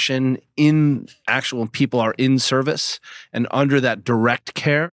right direction in actual people are in service and under that direct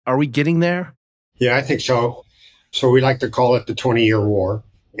care? Are we getting there? Yeah, I think so. So we like to call it the 20-year war.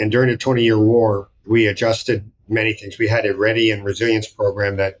 And during the 20-year war, we adjusted many things. We had a ready and resilience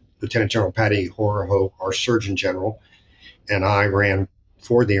program that Lieutenant General Patty Horoho, our Surgeon General, and I ran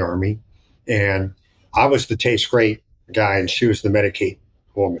for the Army. And I was the taste great guy, and she was the Medicaid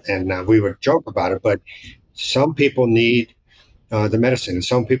woman. And we would joke about it, but some people need the medicine, and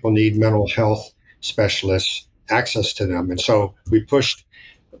some people need mental health specialists, access to them. And so we pushed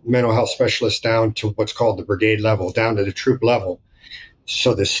mental health specialists down to what's called the brigade level, down to the troop level.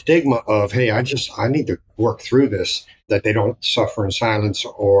 So the stigma of, hey, I need to work through this, that they don't suffer in silence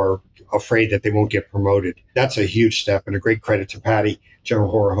or afraid that they won't get promoted. That's a huge step, and a great credit to Patty,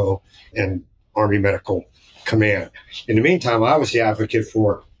 General Horoho, and Army Medical Command. In the meantime, I was the advocate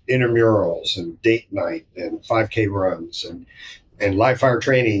for intramurals and date night and 5K runs and live fire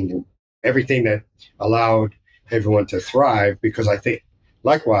training and everything that allowed everyone to thrive, because I think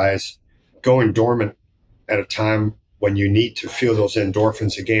likewise, going dormant at a time when you need to feel those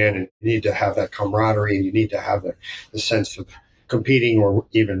endorphins again, and you need to have that camaraderie, and you need to have the sense of competing, or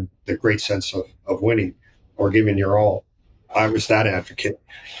even the great sense of winning or giving your all. I was that advocate.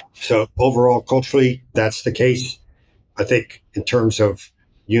 So overall, culturally, that's the case. I think in terms of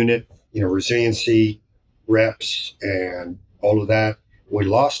unit, resiliency, reps, and all of that, we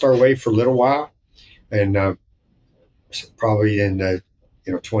lost our way for a little while, and probably in the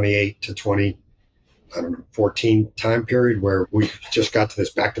 28 to 14 time period, where we just got to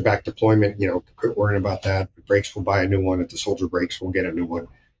this back-to-back deployment. Quit worrying about that. The brakes, we'll buy a new one. If the soldier breaks, we'll get a new one.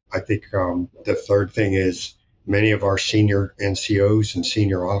 I think the third thing is many of our senior NCOs and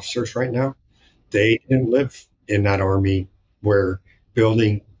senior officers right now, they didn't live in that Army where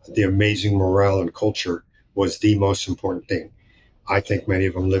building the amazing morale and culture was the most important thing. I think many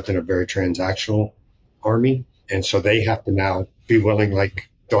of them lived in a very transactional Army. And so they have to now be willing, like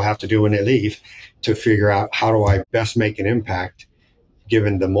they'll have to do when they leave, to figure out, how do I best make an impact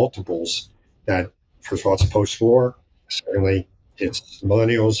given the multiples that, first of all, it's post-war. Certainly it's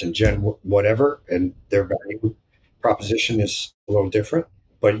millennials and Gen whatever, and their value proposition is a little different.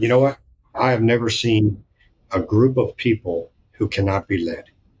 But you know what? I have never seen a group of people who cannot be led.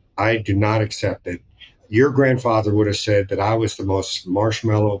 I do not accept it. Your grandfather would have said that I was the most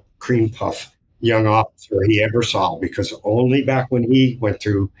marshmallow cream puff young officer he ever saw, because only back when he went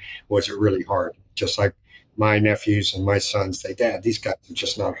through was it really hard. Just like my nephews and my sons say, Dad, these guys are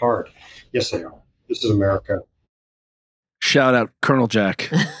just not hard. Yes, they are. This is America. Shout out Colonel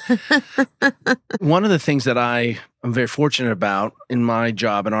Jack. One of the things that I am very fortunate about in my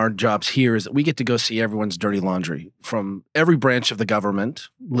job and our jobs here is that we get to go see everyone's dirty laundry from every branch of the government,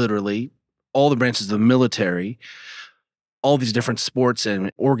 literally all the branches of the military, all these different sports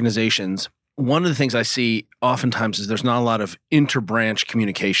and organizations. One of the things I see oftentimes is there's not a lot of interbranch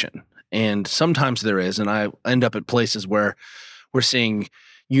communication. And sometimes there is. And I end up at places where we're seeing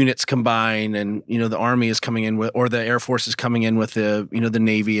units combine, and, the Army is coming in with, or the Air Force is coming in with the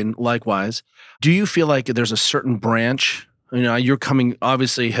Navy, and likewise. Do you feel like there's a certain branch? You're coming,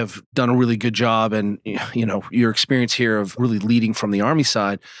 obviously have done a really good job, and, your experience here of really leading from the Army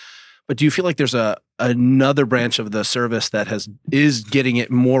side. But do you feel like there's another branch of the service that is getting it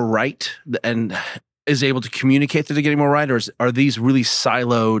more right and is able to communicate that they're getting more right, or are these really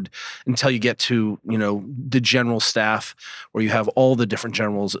siloed until you get to the general staff, where you have all the different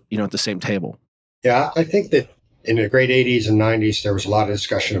generals at the same table? Yeah, I think that in the great 80s and 90s there was a lot of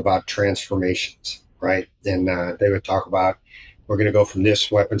discussion about transformations, right? And they would talk about, we're going to go from this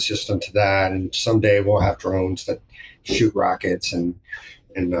weapon system to that, and someday we'll have drones that shoot rockets, and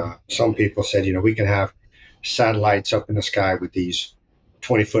some people said, we can have satellites up in the sky with these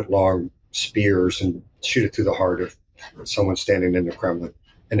 20-foot long spears and shoot it through the heart of someone standing in the Kremlin.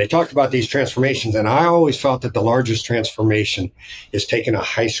 And they talked about these transformations. And I always felt that the largest transformation is taking a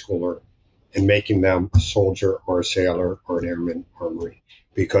high schooler and making them a soldier or a sailor or an airman or a Marine.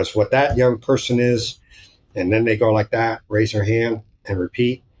 Because what that young person is, and then they go like that, raise their hand and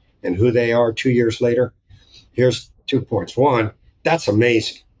repeat, and who they are 2 years later, here's 2 points. One, that's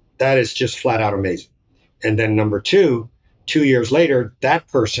amazing. That is just flat out amazing. And then number two, 2 years later, that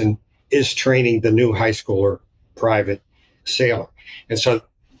person is training the new high schooler private sailor. And so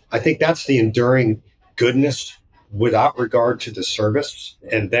I think that's the enduring goodness without regard to the service.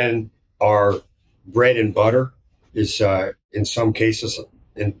 And then our bread and butter is, in some cases,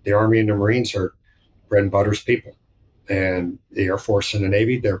 in the Army and the Marines, are bread and butter's people. And the Air Force and the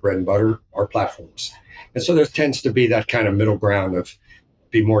Navy, their bread and butter are platforms. And so there tends to be that kind of middle ground of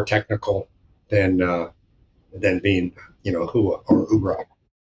be more technical than being, who or Ura.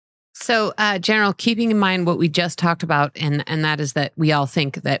 So, General, keeping in mind what we just talked about, and that is that we all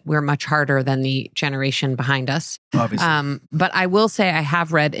think that we're much harder than the generation behind us. Obviously. But I will say I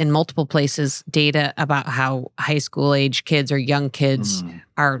have read in multiple places data about how high school age kids or young kids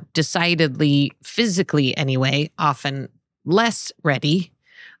are decidedly, physically anyway, often less ready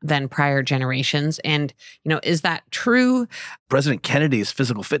than prior generations. And, is that true? President Kennedy's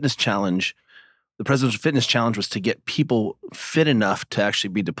physical fitness challenge, the president's fitness challenge was to get people fit enough to actually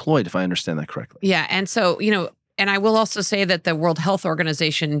be deployed, if I understand that correctly. Yeah. And so, and I will also say that the World Health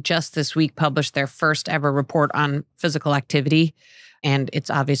Organization just this week published their first ever report on physical activity. And it's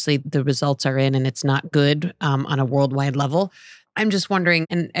obviously the results are in and it's not good on a worldwide level. I'm just wondering,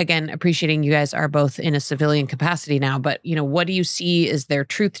 and again, appreciating you guys are both in a civilian capacity now, but what do you see? Is there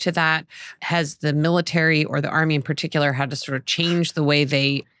truth to that? Has the military or the Army in particular had to sort of change the way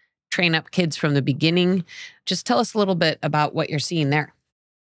they train up kids from the beginning? Just tell us a little bit about what you're seeing there.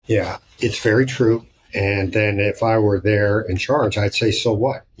 Yeah, it's very true. And then if I were there in charge, I'd say, so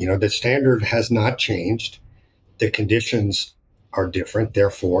what? The standard has not changed. The conditions are different.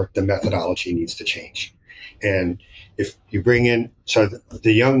 Therefore, the methodology needs to change. And if you bring in, so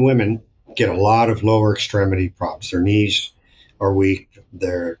the young women get a lot of lower extremity problems. Their knees are weak.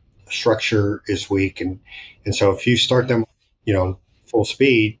 Their structure is weak. And so if you start them, full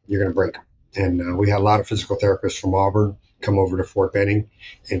speed, you're going to break them. And we had a lot of physical therapists from Auburn come over to Fort Benning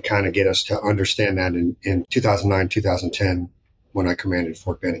and kind of get us to understand that in 2009, 2010, when I commanded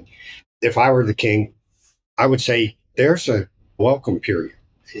Fort Benning. If I were the king, I would say there's a welcome period.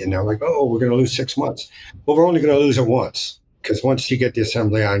 Like, oh, we're going to lose 6 months. Well, we're only going to lose it once, because once you get the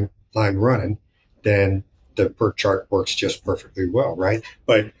assembly line running, then the birth chart works just perfectly well, right?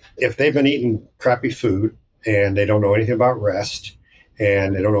 But if they've been eating crappy food and they don't know anything about rest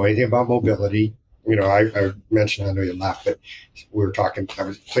and they don't know anything about mobility, I mentioned, I know you laughed, but we were talking,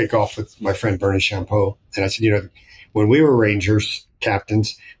 I played golf with my friend Bernie Champeau, and I said, when we were Rangers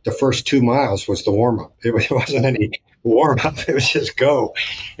captains, the first 2 miles was the warm-up. It wasn't any warm-up, it was just go.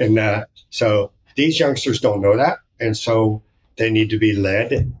 And so these youngsters don't know that, and so they need to be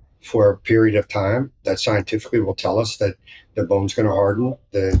led for a period of time that scientifically will tell us that the bone's going to harden,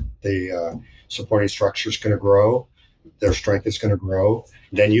 the supporting structure is going to grow, their strength is going to grow.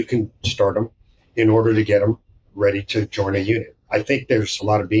 Then you can start them in order to get them ready to join a unit. I think there's a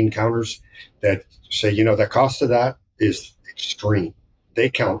lot of bean counters that say, the cost of that is extreme. They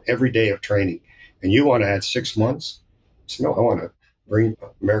count every day of training. And you want to add 6 months? So no, I want to bring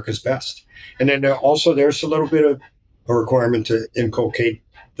America's best. And then also there's a little bit of a requirement to inculcate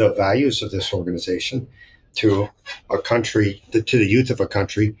the values of this organization to a country, to the youth of a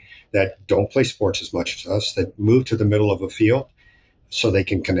country that don't play sports as much as us, that move to the middle of a field so they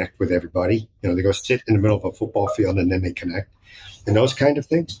can connect with everybody. They go sit in the middle of a football field and then they connect and those kind of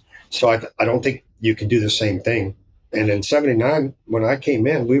things. So I don't think you can do the same thing. And in 79, when I came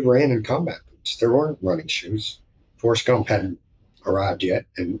in, we ran in combat boots. There weren't running shoes. Forrest Gump hadn't arrived yet.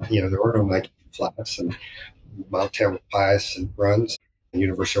 And, there were no Nike flats and Mount Tamalpais and runs in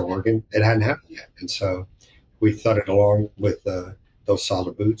University of Oregon. It hadn't happened yet. And so we thudded along with those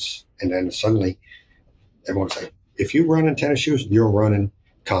solid boots. And then suddenly everyone was like, if you run in tennis shoes, you're running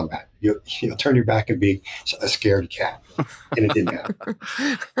combat. You'll turn your back and be a scared cat. And it didn't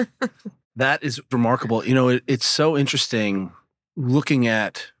happen. That is remarkable. It's so interesting looking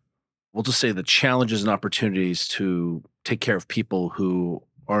at, we'll just say, the challenges and opportunities to take care of people who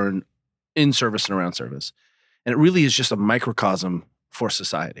are in service and around service. And it really is just a microcosm for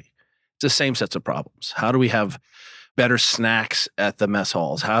society. It's the same sets of problems. How do we have better snacks at the mess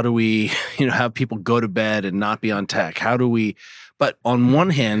halls? How do we, have people go to bed and not be on tech? How do we, but on one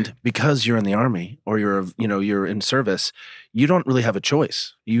hand, because you're in the Army or you're in service, you don't really have a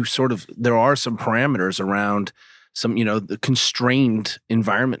choice. There are some parameters around some, the constrained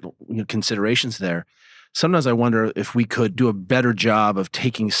environment considerations there. Sometimes I wonder if we could do a better job of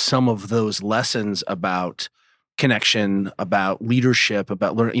taking some of those lessons about connection, about leadership,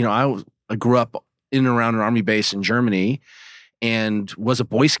 about learning. I grew up in and around an Army base in Germany and was a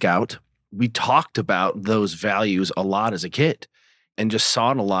Boy Scout. We talked about those values a lot as a kid and just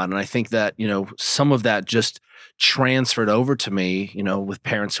saw it a lot. And I think that, some of that just transferred over to me, with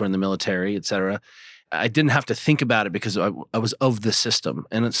parents who are in the military, et cetera. I didn't have to think about it because I was of the system.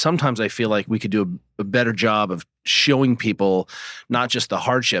 And sometimes I feel like we could do a better job of showing people not just the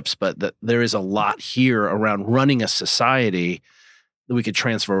hardships, but that there is a lot here around running a society that we could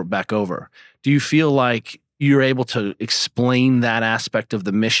transfer back over. Do you feel like you're able to explain that aspect of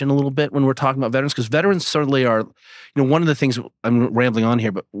the mission a little bit when we're talking about veterans? Because veterans certainly are, one of the things, I'm rambling on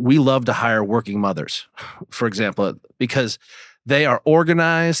here, but we love to hire working mothers, for example, because they are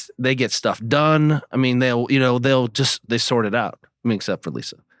organized, they get stuff done. I mean, they sort it out. I mean, except for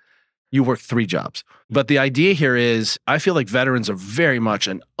Lisa. You work 3 jobs. But the idea here is, I feel like veterans are very much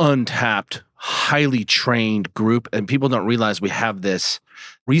an untapped, highly trained group, and people don't realize we have this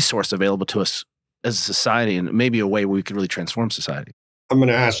resource available to us as a society, and maybe a way where we could really transform society. I'm going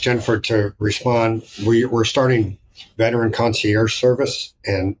to ask Jennifer to respond. We're starting veteran concierge service,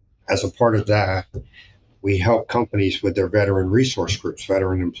 and as a part of that, we help companies with their veteran resource groups,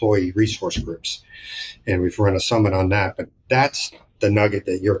 veteran employee resource groups, and we've run a summit on that. But that's the nugget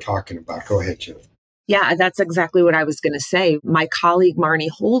that you're talking about. Go ahead, Jennifer. Yeah, that's exactly what I was going to say. My colleague, Marnie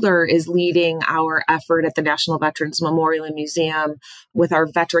Holder, is leading our effort at the National Veterans Memorial and Museum with our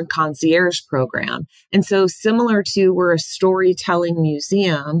Veteran Concierge program. And so similar to we're a storytelling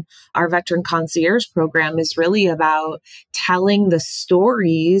museum, our Veteran Concierge program is really about telling the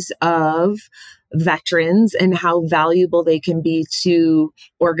stories of veterans and how valuable they can be to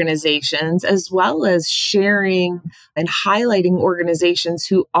organizations, as well as sharing and highlighting organizations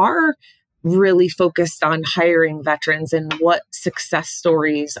who are really focused on hiring veterans and what success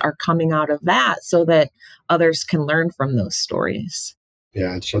stories are coming out of that so that others can learn from those stories.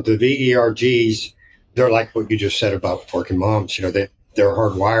 Yeah. And so the VERGs, they're like what you just said about working moms. They're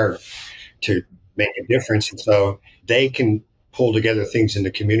hardwired to make a difference. And so they can pull together things in the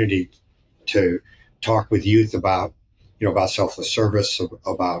community to talk with youth about selfless service,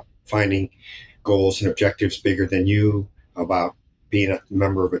 about finding goals and objectives bigger than you, about being a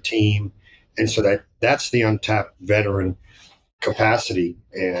member of a team. And so that's the untapped veteran capacity.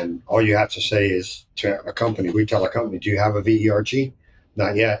 And all you have to say is to a company, we tell a company, do you have a VERG?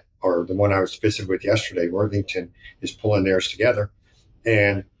 Not yet. Or the one I was visiting with yesterday, Worthington, is pulling theirs together.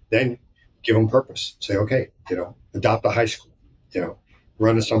 And then give them purpose. Say, okay, adopt a high school,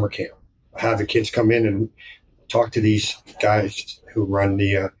 run a summer camp, have the kids come in and talk to these guys who run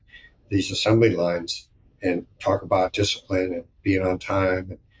these assembly lines and talk about discipline and being on time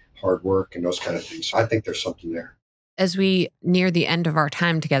and hard work and those kind of things. So I think there's something there. As we near the end of our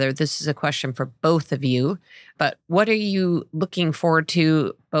time together, this is a question for both of you, but what are you looking forward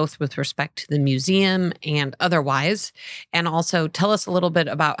to, both with respect to the museum and otherwise? And also tell us a little bit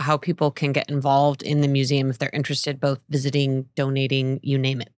about how people can get involved in the museum if they're interested, both visiting, donating, you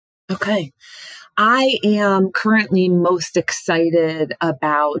name it. Okay. I am currently most excited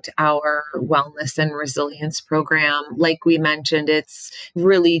about our wellness and resilience program. Like we mentioned, it's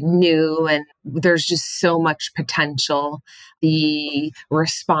really new and there's just so much potential. The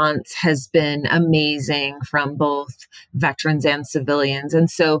response has been amazing from both veterans and civilians.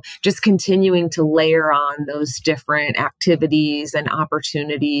 And so just continuing to layer on those different activities and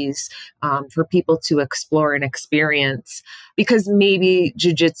opportunities for people to explore and experience, because maybe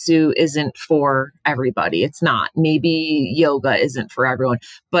jujitsu isn't for everybody. It's not. Maybe yoga isn't for everyone,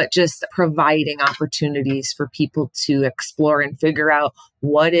 but just providing opportunities for people to explore and figure out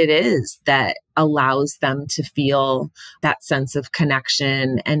what it is that allows them to feel that sense of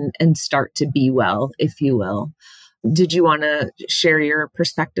connection and start to be well, if you will. Did you want to share your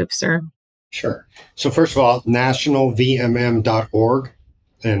perspective, sir? Sure. So first of all, nationalvmm.org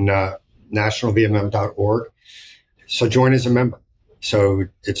and nationalvmm.org. So join as a member. So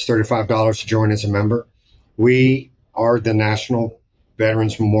it's $35 to join as a member. We are the National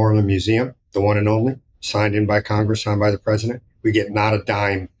Veterans Memorial and Museum, the one and only, signed in by Congress, signed by the president. We get not a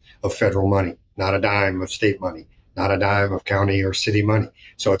dime of federal money, not a dime of state money, not a dime of county or city money.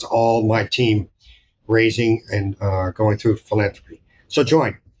 So it's all my team raising and going through philanthropy. So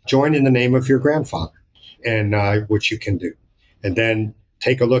join in the name of your grandfather, and which you can do. And then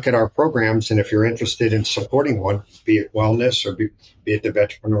take a look at our programs. And if you're interested in supporting one, be it wellness or be it the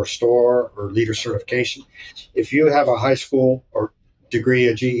Veteranpreneur Store or leader certification, if you have a high school or degree,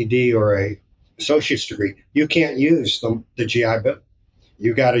 a GED or a associate's degree, you can't use the GI Bill.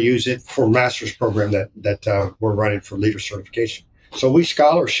 You got to use it for a master's program that we're running for leader certification. So we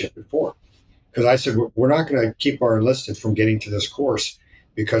scholarship it for, because I said, we're not going to keep our enlisted from getting to this course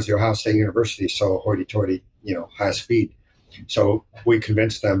because the Ohio State University is so hoity-toity, high speed. So we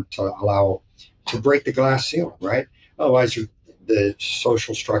convinced them to break the glass ceiling, right? Otherwise, the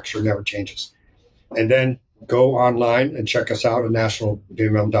social structure never changes. And then go online and check us out at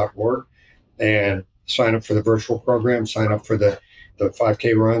nationalvmm.org and sign up for the virtual program, sign up for the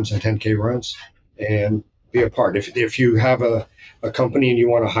 5K runs and 10K runs, and be a part. If you have a company and you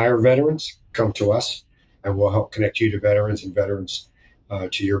want to hire veterans, come to us, and we'll help connect you to veterans and veterans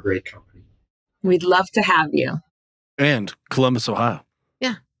to your great company. We'd love to have you. And Columbus, Ohio.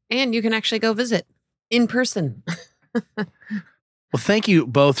 Yeah. And you can actually go visit in person. Well, thank you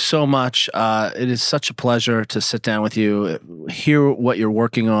both so much. It is such a pleasure to sit down with you, hear what you're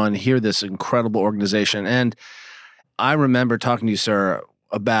working on, hear this incredible organization. And I remember talking to you, sir,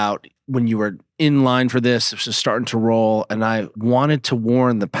 about when you were in line for this, it was starting to roll, and I wanted to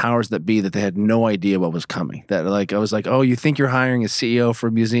warn the powers that be that they had no idea what was coming. That I was like, oh, you think you're hiring a CEO for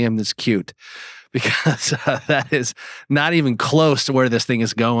a museum? That's cute. Because that is not even close to where this thing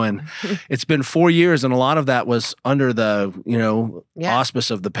is going. It's been 4 years, and a lot of that was under the,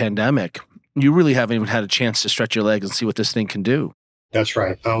 auspice of the pandemic. You really haven't even had a chance to stretch your legs and see what this thing can do. That's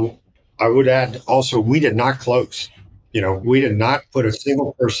right. I would add also, we did not close. We did not put a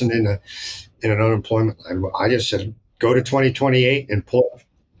single person in an unemployment line. I just said, go to 2028 and pull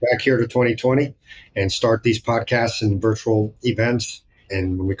back here to 2020 and start these podcasts and virtual events.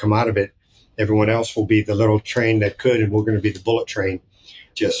 And when we come out of it, everyone else will be the little train that could, and we're going to be the bullet train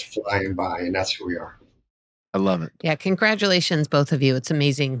just flying by. And that's who we are. I love it. Yeah. Congratulations, both of you. It's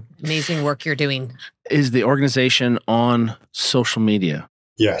amazing work you're doing. Is the organization on social media?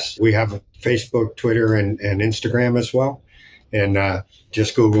 Yes. We have Facebook, Twitter, and Instagram as well. And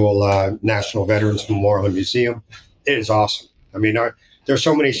just Google National Veterans Memorial and Museum. It is awesome. I mean, there's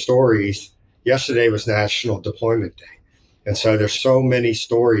so many stories. Yesterday was National Deployment Day. And so there's so many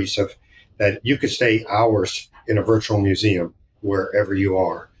stories that you could stay hours in a virtual museum wherever you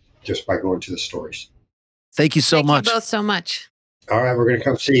are just by going to the stories. Thank you so much. Thank you both so much. All right, we're going to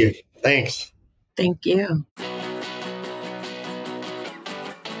come see you. Thanks. Thank you.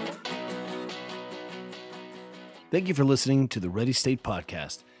 Thank you for listening to the Ready State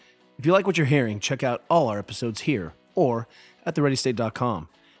Podcast. If you like what you're hearing, check out all our episodes here or at thereadystate.com.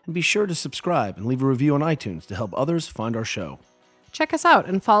 And be sure to subscribe and leave a review on iTunes to help others find our show. Check us out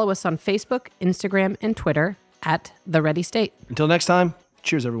and follow us on Facebook, Instagram, and Twitter at The Ready State. Until next time,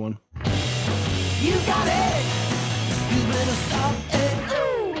 cheers, everyone. You've